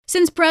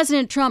Since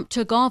President Trump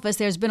took office,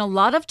 there's been a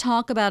lot of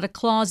talk about a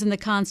clause in the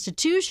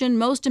Constitution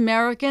most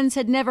Americans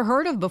had never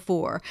heard of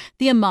before,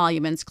 the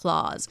Emoluments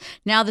Clause.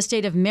 Now the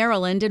state of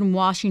Maryland and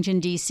Washington,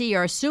 D.C.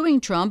 are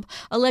suing Trump,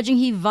 alleging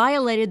he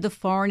violated the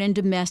foreign and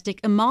domestic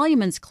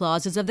emoluments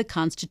clauses of the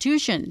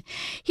Constitution.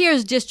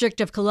 Here's District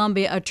of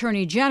Columbia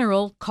Attorney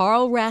General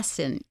Karl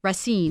Racine.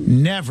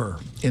 Never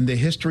in the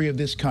history of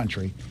this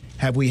country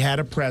have we had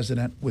a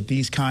president with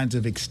these kinds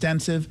of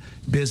extensive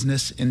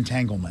business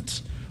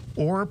entanglements,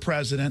 or a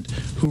president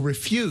who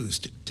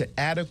refused to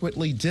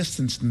adequately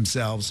distance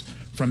themselves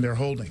from their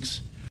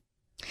holdings.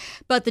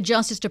 But the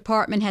Justice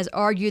Department has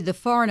argued the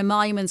Foreign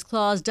Emoluments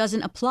Clause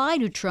doesn't apply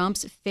to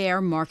Trump's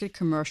fair market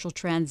commercial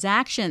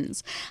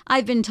transactions.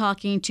 I've been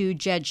talking to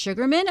Jed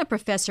Sugarman, a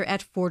professor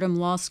at Fordham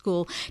Law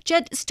School.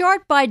 Jed,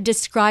 start by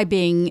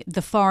describing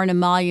the Foreign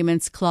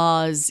Emoluments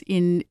Clause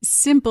in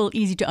simple,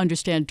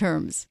 easy-to-understand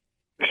terms.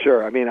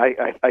 Sure. I mean,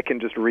 I can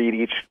just read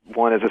each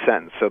one as a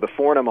sentence. So the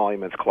Foreign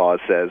Emoluments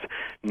Clause says,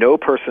 no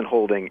person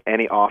holding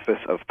any office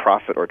of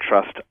profit or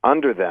trust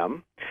under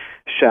them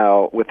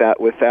shall,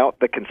 without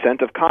the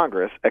consent of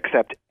Congress,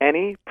 accept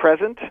any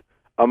present,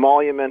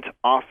 emolument,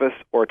 office,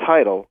 or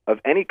title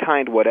of any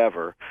kind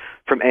whatever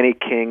from any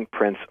king,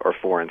 prince, or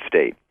foreign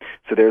state.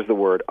 So there's the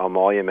word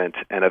emolument,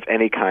 and of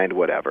any kind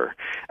whatever.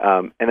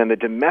 And then the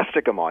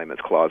Domestic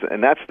Emoluments Clause,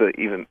 and that's the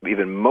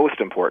even most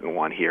important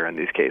one here in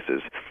these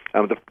cases.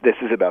 This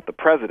is about the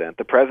president.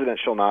 The president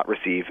shall not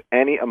receive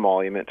any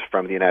emolument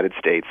from the United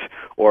States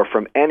or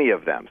from any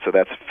of them. So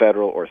that's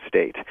federal or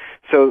state.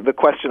 So the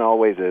question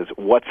always is,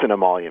 what's an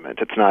emolument?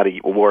 It's not a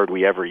word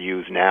we ever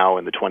use now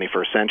in the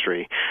 21st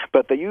century,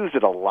 but they used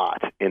it a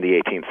lot in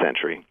the 18th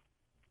century.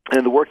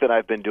 And the work that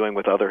I've been doing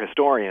with other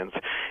historians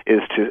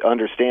is to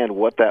understand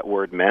what that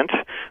word meant.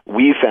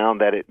 We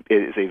found that it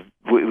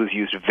was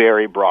used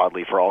very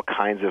broadly for all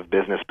kinds of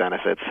business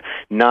benefits,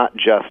 not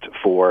just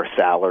for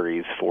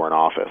salaries for an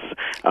office.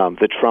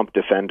 The Trump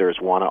defenders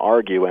want to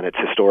argue, and it's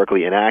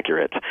historically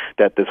inaccurate,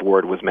 that this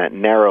word was meant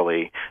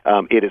narrowly.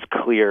 It is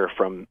clear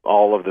from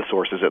all of the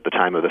sources at the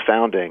time of the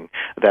founding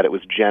that it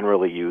was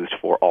generally used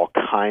for all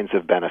kinds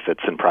of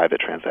benefits in private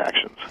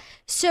transactions.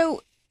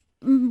 So,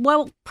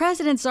 while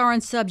presidents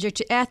aren't subject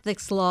to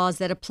ethics laws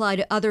that apply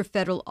to other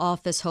federal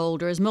office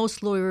holders,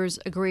 most lawyers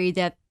agree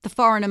that the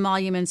Foreign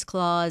Emoluments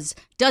Clause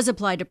does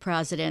apply to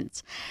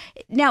presidents.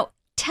 Now,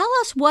 tell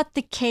us what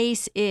the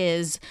case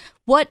is.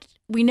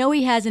 We know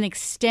he has an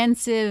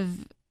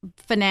extensive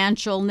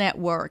financial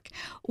network.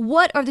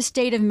 What are the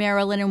state of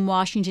Maryland and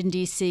Washington,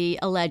 D.C.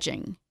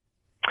 alleging?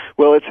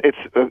 Well, it's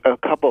a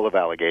couple of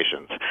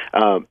allegations,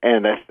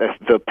 and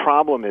the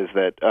problem is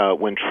that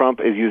when Trump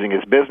is using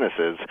his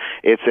businesses,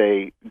 it's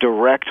a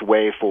direct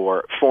way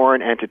for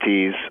foreign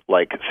entities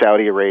like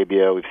Saudi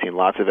Arabia. We've seen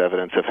lots of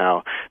evidence of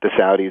how the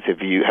Saudis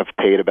have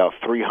paid about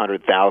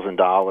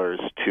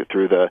 $300,000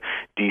 through the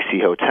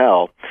D.C.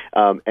 hotel,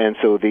 and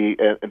so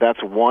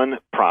that's one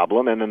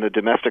problem. And then the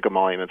domestic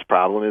emoluments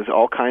problem is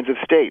all kinds of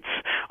states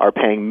are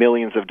paying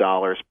millions of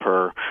dollars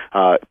per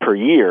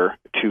year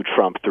to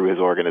Trump through his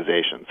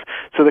organizations.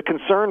 So the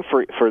concern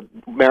for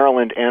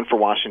Maryland and for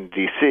Washington,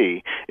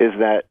 D.C. is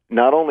that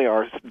not only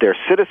are their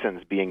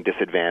citizens being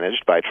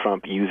disadvantaged by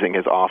Trump using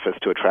his office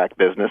to attract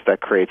business,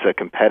 that creates a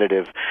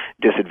competitive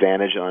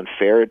disadvantage, an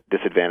unfair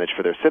disadvantage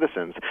for their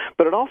citizens,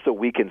 but it also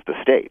weakens the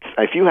states.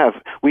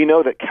 We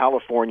know that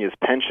California's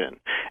pension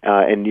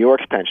and New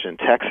York's pension,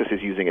 Texas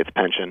is using its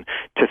pension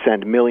to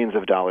send millions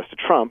of dollars to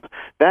Trump.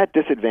 That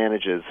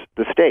disadvantages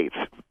the states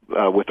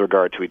with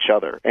regard to each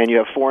other. And you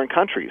have foreign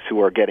countries who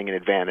are getting an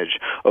advantage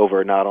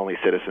over not only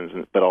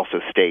citizens but also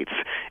states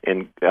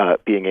in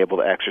being able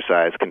to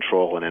exercise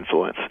control and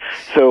influence.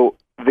 So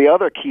the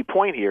other key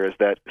point here is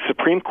that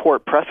Supreme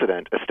Court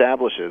precedent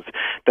establishes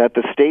that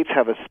the states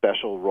have a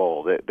special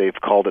role. They've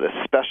called it a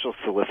special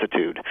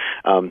solicitude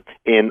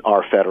in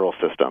our federal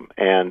system,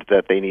 and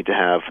that they need to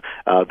have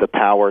the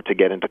power to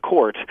get into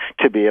court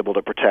to be able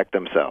to protect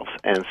themselves.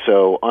 And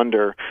so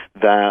under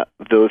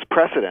those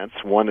precedents,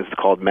 one is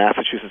called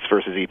Massachusetts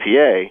versus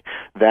EPA,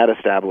 that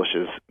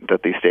establishes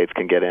that these states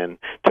can get in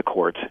to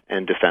court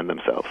and defend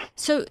themselves.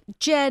 So,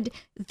 Jed,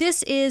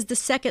 this is the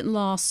second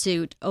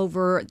lawsuit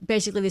over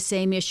basically the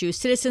same issue.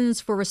 Citizens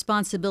for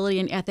Responsibility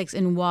and Ethics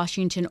in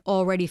Washington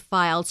already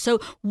filed. So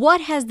what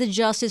has the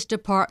Justice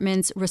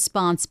Department's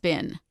response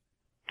been?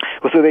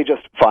 Well, so they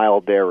just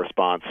filed their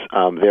response,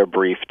 their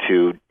brief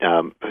to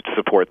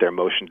support their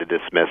motion to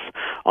dismiss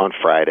on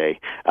Friday,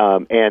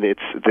 and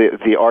it's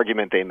the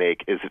argument they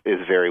make is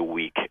very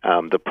weak.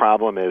 The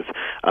problem is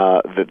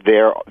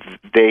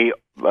that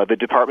the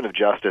Department of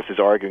Justice is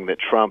arguing that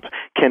Trump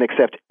can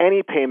accept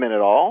any payment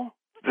at all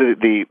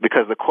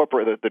because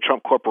the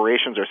Trump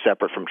corporations are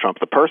separate from Trump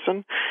the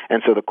person,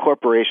 and so the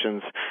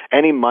corporations,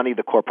 any money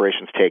the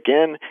corporations take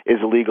in is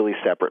legally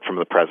separate from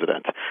the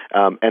president,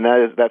 and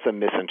that's a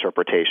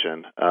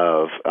misinterpretation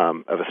of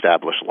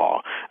established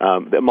law.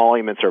 The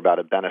emoluments are about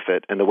a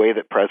benefit, and the way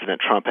that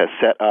President Trump has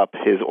set up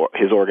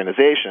his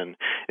organization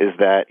is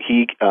that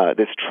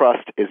this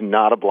trust is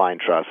not a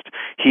blind trust.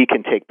 He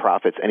can take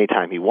profits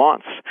anytime he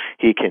wants.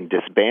 He can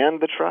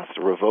disband the trust,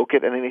 revoke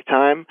it at any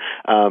time,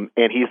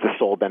 and he's the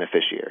sole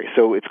beneficiary.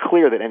 So it's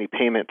clear that any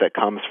payment that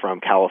comes from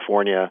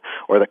California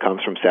or that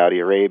comes from Saudi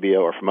Arabia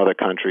or from other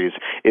countries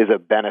is a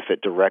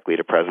benefit directly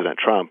to President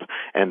Trump,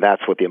 and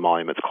that's what the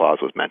emoluments clause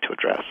was meant to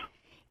address.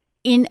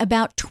 In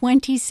about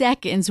 20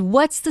 seconds,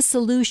 what's the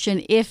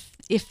solution if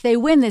they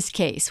win this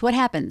case? What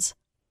happens?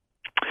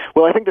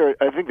 Well, I think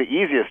the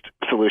easiest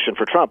solution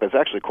for Trump is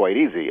actually quite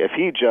easy. If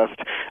he just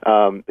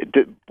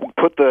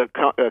put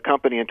the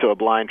company into a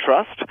blind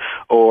trust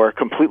or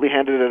completely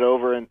handed it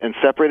over and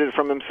separated it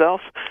from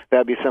himself,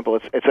 that'd be simple.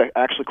 It's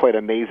actually quite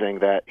amazing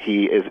that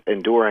he is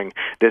enduring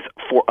this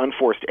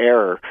unforced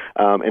error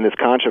in this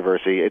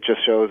controversy. It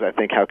just shows, I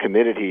think, how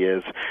committed he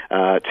is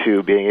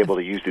to being able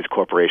to use these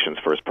corporations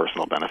for his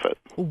personal benefit.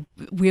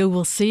 We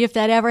will see if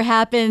that ever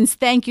happens.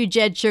 Thank you,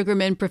 Jed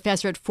Sugarman,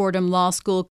 professor at Fordham Law School.